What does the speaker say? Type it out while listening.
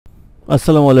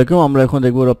আসসালামু আলাইকুম। আমরা এখন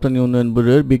দেখব রপ্তানি উন্নয়ন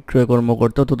ব্যুরোর বিক্রয়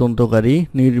কর্মকর্তা তদন্তকারী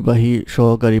নির্বাহী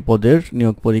সহকারী পদের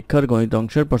নিয়োগ পরীক্ষার গণিত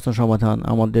অংশের প্রশ্ন সমাধান।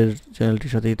 আমাদের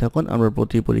চ্যানেলটির সাথেই থাকুন। আমরা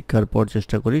প্রতি পরীক্ষার পর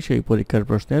চেষ্টা করি সেই পরীক্ষার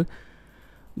প্রশ্নের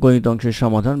গণিত অংশের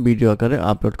সমাধান ভিডিও আকারে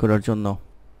আপলোড করার জন্য।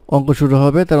 অঙ্ক শুরু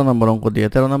হবে 13 নম্বর অঙ্ক দিয়ে।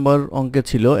 13 নম্বর অঙ্কে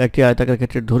ছিল একটি আয়তাকার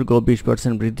ক্ষেত্রের দৈর্ঘ্য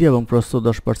 20% বৃদ্ধি এবং প্রস্থ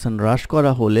 10% হ্রাস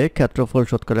করা হলে ক্ষেত্রফল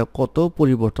শতকরা কত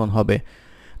পরিবর্তন হবে।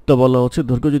 তো বলা হচ্ছে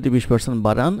দৈর্ঘ্য যদি 20%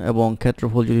 বাড়ান এবং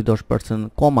ক্ষেত্রফল যদি 10%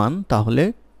 কমান তাহলে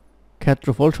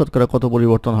ক্ষেত্রফল শতকরা কত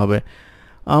পরিবর্তন হবে।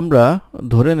 আমরা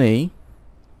ধরে নেই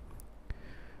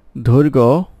দৈর্ঘ্য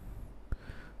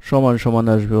সমান সমান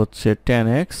আসবে হচ্ছে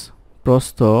 10x,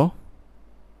 প্রস্থ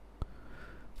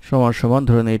সমান সমান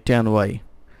ধরে নেই 10y।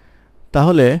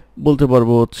 তাহলে বলতে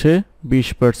পারবো হচ্ছে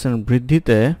 20%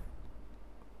 বৃদ্ধিতে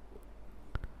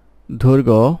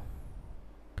দৈর্ঘ্য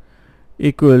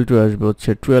ইকুয়াল টু আসবে হচ্ছে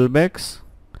 12x,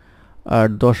 আর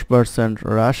 10%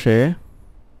 হ্রাসে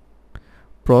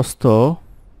প্রস্থ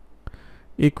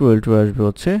ইকুয়াল টু আসবে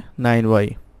হচ্ছে 9y।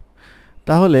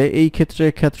 তাহলে এই ক্ষেত্রে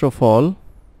ক্ষেত্রফল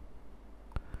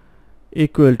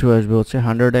ইকুয়াল টু আসবে হচ্ছে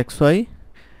 100xy।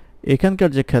 এখানকার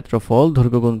যে ক্ষেত্রফল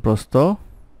দৈর্ঘ্য গুণ প্রস্থ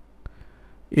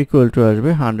ইকুয়াল টু আসবে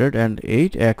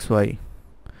 108xy।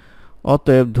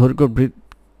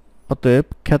 অতএব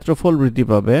ক্ষেত্রফল বৃদ্ধি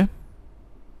পাবে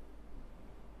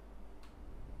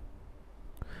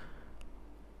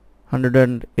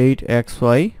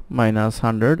 108xy minus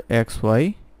 100xy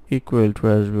equal to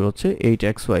আসবে হচ্ছে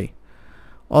 8xy।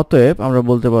 অতএব আমরা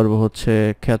বলতে পারবো হচ্ছে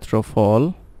ক্ষেত্রফল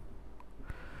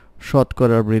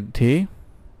শতকরা বৃদ্ধি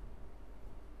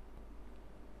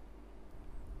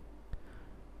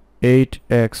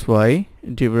 8xy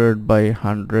divided by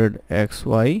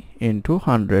 100xy into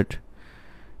 100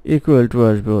 equal to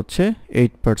আসবে হচ্ছে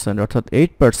 8%, অর্থাৎ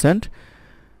 8%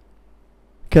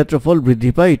 ক্ষেত্রফল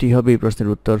বৃদ্ধি পায়। এটি হবে এই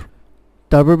প্রশ্নের উত্তর।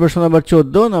 তারপর প্রশ্ন নাম্বার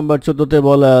 14। নাম্বার 14তে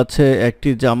বলা আছে একটি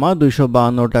জামা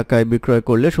 252 টাকায় বিক্রয়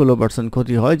করলে 16%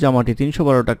 ক্ষতি হয়। জামাটি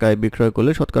 312 টাকায় বিক্রয়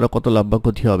করলে শতকরা কত লাভ বা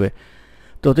ক্ষতি হবে।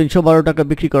 তো 312 টাকা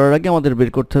বিক্রি করার আগে আমাদের বের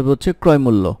করতে হবে হচ্ছে ক্রয়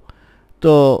মূল্য।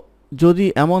 তো যদি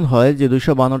এমন হয় যে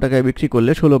 252 টাকায় বিক্রি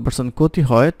করলে 16% ক্ষতি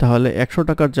হয়, তাহলে 100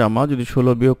 টাকার জামা যদি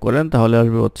 16 বিয়োগ করেন তাহলে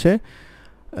আসবে হচ্ছে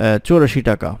 84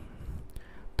 টাকা।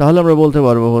 তাহলে আমরা বলতে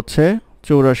পারবো হচ্ছে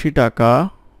 84 টাকা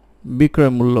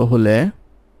বিক্রয় মূল্য হলে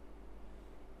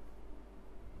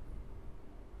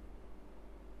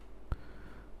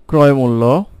ক্রয় মূল্য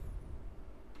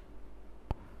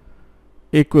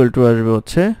ইকুয়াল টু আসবে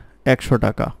হচ্ছে 100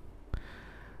 টাকা।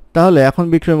 তাহলে এখন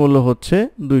বিক্রয় মূল্য হচ্ছে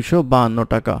 252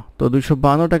 টাকা। তো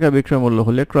 252 টাকা বিক্রয় মূল্য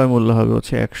হলে ক্রয় মূল্য হবে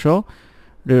হচ্ছে 100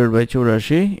 divided by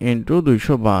 84 into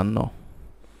 252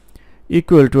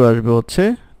 equal to আসবে হচ্ছে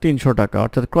 300 টাকা,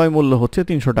 অর্থাৎ ক্রয় মূল্য হচ্ছে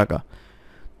 300 টাকা।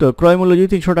 তো ক্রয় মূল্য যদি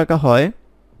 300 টাকা হয়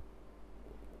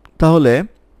তাহলে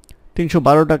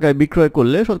 312 টাকায় বিক্রয়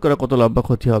করলে শতকরা কত লাভ বা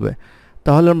ক্ষতি হবে।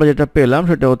 তাহলে আমরা যেটা পেলাম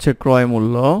সেটা হচ্ছে ক্রয়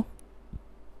মূল্য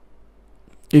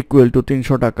ইকুয়াল টু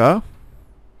 300 টাকা,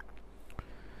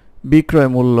 বিক্রয়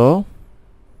মূল্য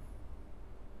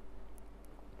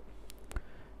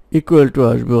ইকুয়াল টু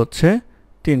আসবে হচ্ছে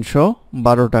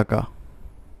 312 টাকা।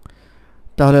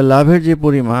 তাহলে লাভের যে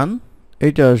পরিমাণ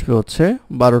এটা আসবে হচ্ছে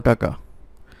 12 টাকা।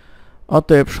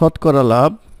 অতএব শতকরা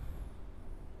লাভ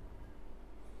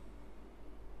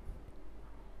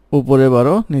উপরে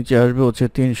 12 নিচে আসবে হচ্ছে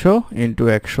 300 ইন্টু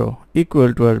 100 ইকুয়াল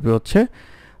টু আসবে হচ্ছে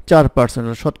 4%।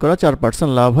 শতকরা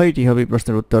 4% লাভ হয়। এটি হবে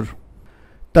প্রশ্নের উত্তর।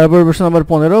 তারপর প্রশ্ন নাম্বার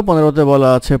 15। 15তে বলা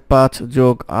আছে 5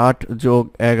 যোগ 8 যোগ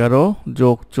 11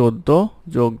 যোগ 14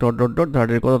 যোগ ডট ডট ডট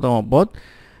ধারের কততম পদ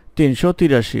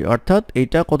 383, অর্থাৎ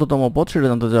এইটা কততম পদ সেটা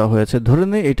জানতে চাওয়া হয়েছে। ধরে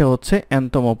নেই এটা হচ্ছে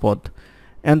nতম পদ।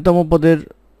 nতম পদের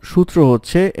সূত্র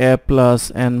হচ্ছে a plus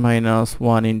n minus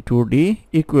 1 into D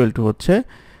equal to হচ্ছে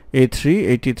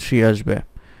A383 আসবে।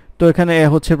 তো এখানে a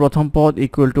হচ্ছে প্রথম পদ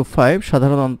ইকুয়াল টু 5,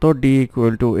 সাধারণত d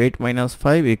equal to 8 minus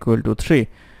 5 equal to 3।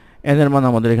 n এর মান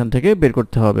আমাদের এখান থেকে বের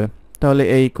করতে হবে। তাহলে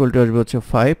a ইকুয়াল টু আসবে হচ্ছে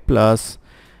 5 প্লাস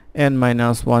n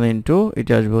মাইনাস 1 ইন্টু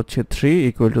এটা আসবে হচ্ছে 3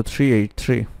 ইকুয়াল টু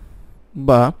 383,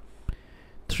 বা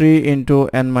 3 into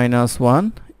n minus 1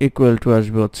 equal to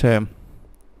আসবে হচ্ছে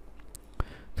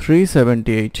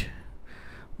 378,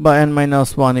 বা n মাইনাস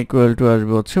 1 ইকুয়াল টু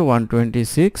আসবে হচ্ছে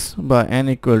 126, বা n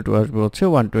ইকুয়াল টু আসবে হচ্ছে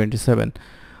 127,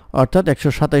 অর্থাৎ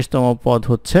 127তম পদ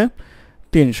হচ্ছে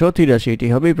 383। এটি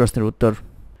হবে এই প্রশ্নের উত্তর।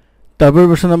 তারপর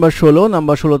প্রশ্ন নাম্বার 16।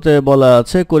 নাম্বার 16তে বলা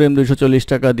আছে করিম 240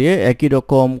 টাকা দিয়ে একই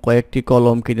রকম কয়েকটি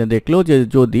কলম কিনে দেখলো যে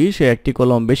যদি সে একটি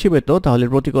কলম বেশি পেত তাহলে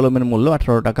প্রতি কলমের মূল্য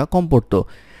 18 টাকা কম পড়তো।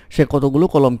 সে কতগুলো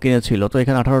কলম কিনেছিল? তো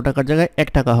এখানে 18 টাকার জায়গায় 1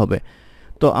 টাকা হবে।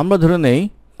 তো আমরা ধরে নেই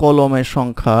কলমের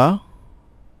সংখ্যা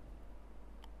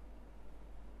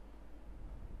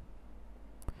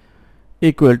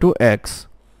ইকুয়াল টু এক্স।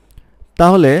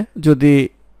 তাহলে যদি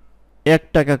 1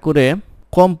 টাকা করে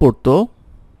কম পড়তো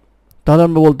তাহলে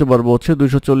আমরা বলতে পারবো হচ্ছে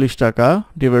 240 টাকা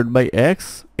ডিভাইড বাই এক্স,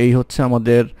 এই হচ্ছে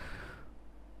আমাদের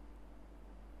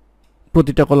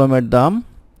প্রতিটা কলমের দাম।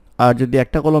 আর যদি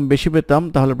একটা কলম বেশি পেতাম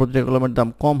তাহলে প্রতিটা কলমের দাম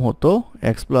কম হতো,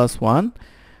 এক্স প্লাস 1।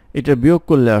 এটা বিয়োগ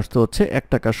করলে আসতো হচ্ছে 1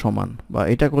 টাকার সমান, বা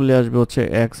এটা করলে আসবে হচ্ছে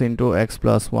এক্স ইন্টু এক্স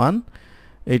প্লাস 1।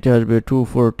 এটা আসবে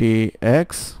 240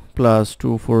 x plus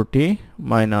 240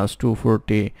 minus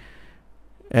 240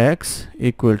 x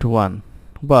equal to 1,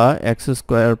 বা x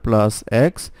square plus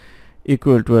x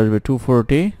equal to আসবে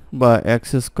 240, বা x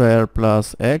square plus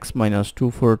x minus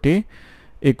 240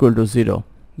 equal to 0,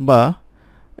 বা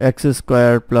x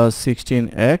square plus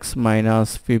 16x minus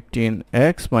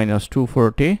 15x minus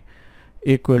 240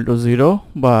 equal to 0,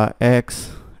 বা x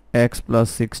plus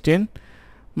 16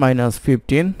 minus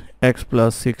 15x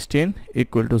plus 16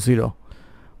 equal to 0,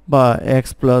 বা x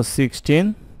plus 16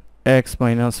 x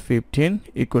minus 15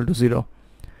 equal to 0,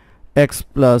 x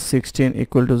plus 16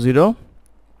 equal to 0,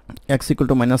 x equal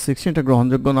to minus 16 এটা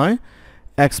গ্রহণযোগ্য নয়,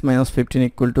 x minus 15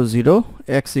 equal to 0,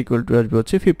 x equal to আসবে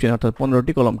হচ্ছে 15, অর্থাৎ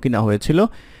 15টি কলম কিনা হয়েছিল।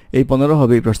 এই 15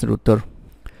 হবে এই প্রশ্নের উত্তর।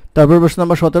 তারপর প্রশ্ন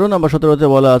নাম্বার 17। নাম্বার 17তে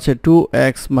বলা আছে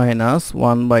 2x minus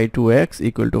 1 by 2x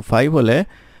equal to 5 হলে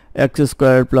x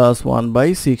square plus 1 by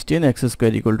 16 x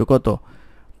square equal to কত?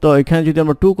 তো এখানে যদি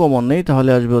আমরা 2 কমন নেই তাহলে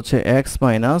আসবে হচ্ছে x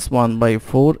minus 1 by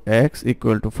 4x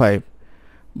equal to 5,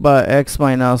 বা x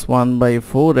minus 1 by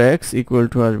 4x equal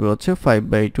to আসবে হচ্ছে 5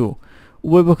 বাই 2।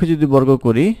 উভয় পক্ষে যদি বর্গ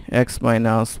করি x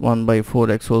minus 1 by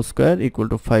 4x whole square equal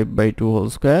to 5 by 2 whole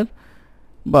square,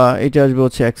 বা এটা আসবে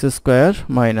হচ্ছে x square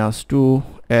minus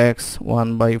 2x 1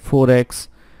 by 4x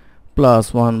plus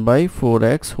 1 by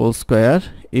 4x whole square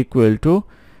equal to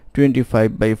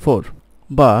 25 by 4,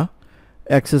 বা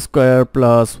x square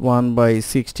plus 1 by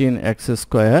 16x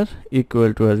square equal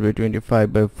to আসবে 25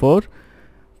 by 4,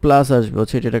 plus আসবে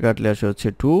হচ্ছে এটা কাটলে আসে হচ্ছে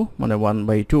 2 মানে 1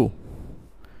 বাই 2,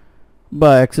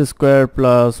 বা x square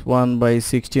plus 1 by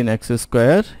 16x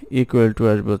square equal to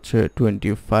আসবে হচ্ছে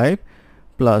 25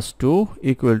 প্লাস 2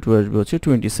 ইকুয়াল টু আসবে হচ্ছে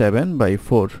 27 বাই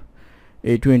 4।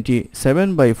 এই 27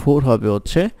 বাই 4 হবে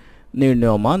হচ্ছে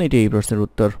নির্ণেয় মান। এটি এই প্রশ্নের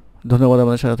উত্তর। ধন্যবাদ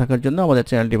আমাদের সাথে থাকার জন্য। আমাদের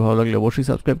চ্যানেলটি ভালো লাগলে অবশ্যই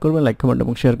সাবস্ক্রাইব করবেন, লাইক কমেন্ট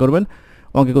এবং শেয়ার করবেন।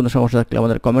 অঙ্কে কোনো সমস্যা থাকলে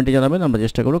আমাদের কমেন্টে জানাবেন, আমরা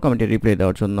চেষ্টা করব কমেন্টে রিপ্লাই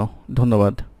দেওয়ার জন্য।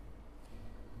 ধন্যবাদ।